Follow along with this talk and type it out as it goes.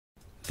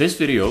This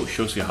video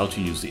shows you how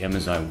to use the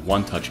MSI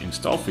One Touch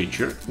Install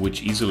feature,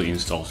 which easily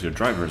installs your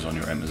drivers on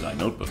your MSI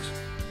notebooks.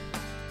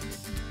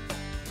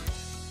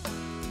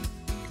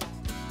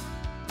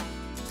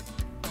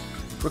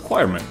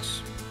 Requirements: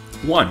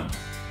 1.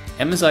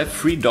 MSI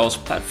Free DOS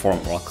Platform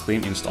or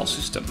Clean Install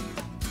System.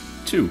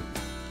 2.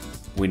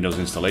 Windows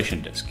Installation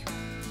Disk.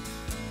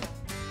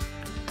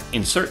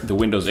 Insert the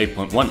Windows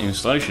 8.1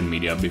 installation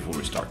media before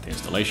we start the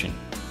installation.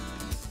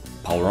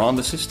 Power on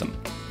the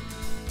system.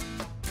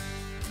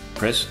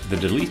 Press the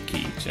Delete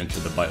key to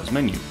enter the BIOS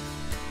menu.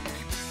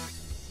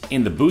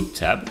 In the Boot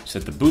tab,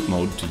 set the boot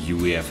mode to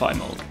UEFI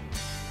mode.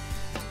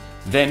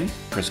 Then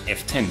press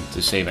F10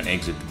 to save and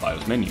exit the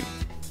BIOS menu.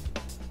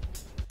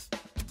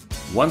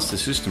 Once the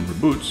system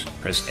reboots,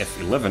 press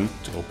F11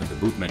 to open the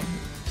boot menu.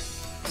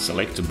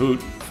 Select to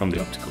boot from the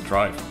optical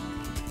drive.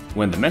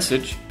 When the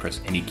message, press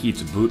any key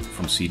to boot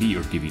from CD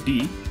or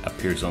DVD,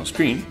 appears on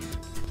screen,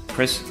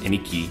 press any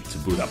key to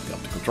boot up the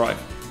optical drive.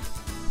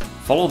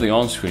 Follow the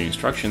on-screen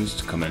instructions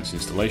to commence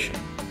installation.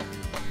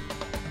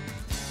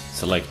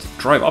 Select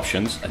Drive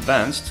Options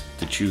Advanced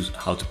to choose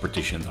how to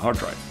partition the hard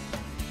drive.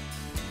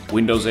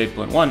 Windows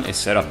 8.1 is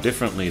set up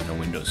differently than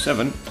Windows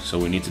 7, so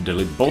we need to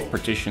delete both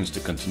partitions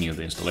to continue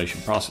the installation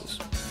process.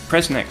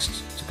 Press Next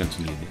to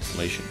continue the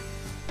installation.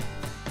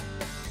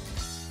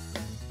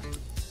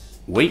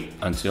 Wait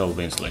until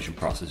the installation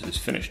process is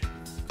finished.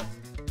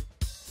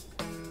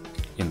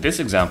 In this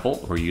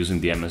example, we're using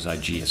the MSI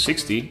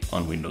GS60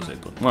 on Windows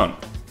 8.1.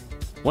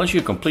 Once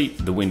you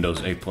complete the Windows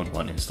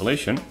 8.1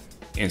 installation,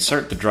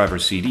 insert the driver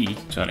CD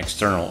to an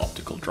external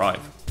optical drive.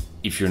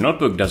 If your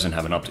notebook doesn't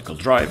have an optical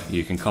drive,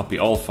 you can copy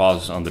all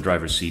files on the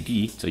driver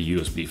CD to a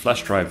USB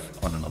flash drive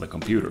on another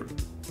computer.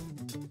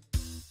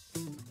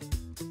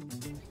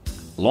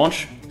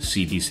 Launch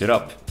CD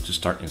Setup to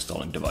start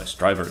installing device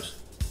drivers.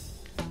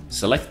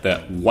 Select the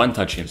One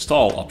Touch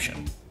Install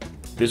option.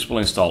 This will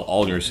install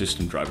all your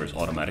system drivers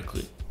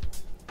automatically.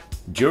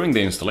 During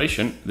the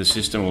installation, the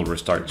system will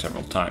restart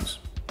several times.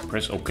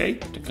 Press OK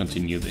to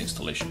continue the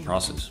installation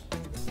process.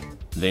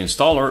 The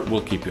installer will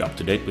keep you up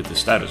to date with the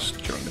status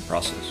during the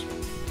process.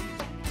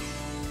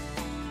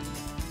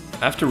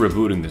 After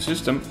rebooting the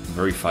system,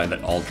 verify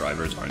that all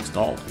drivers are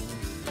installed.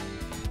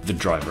 The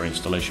driver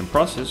installation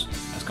process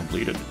has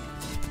completed.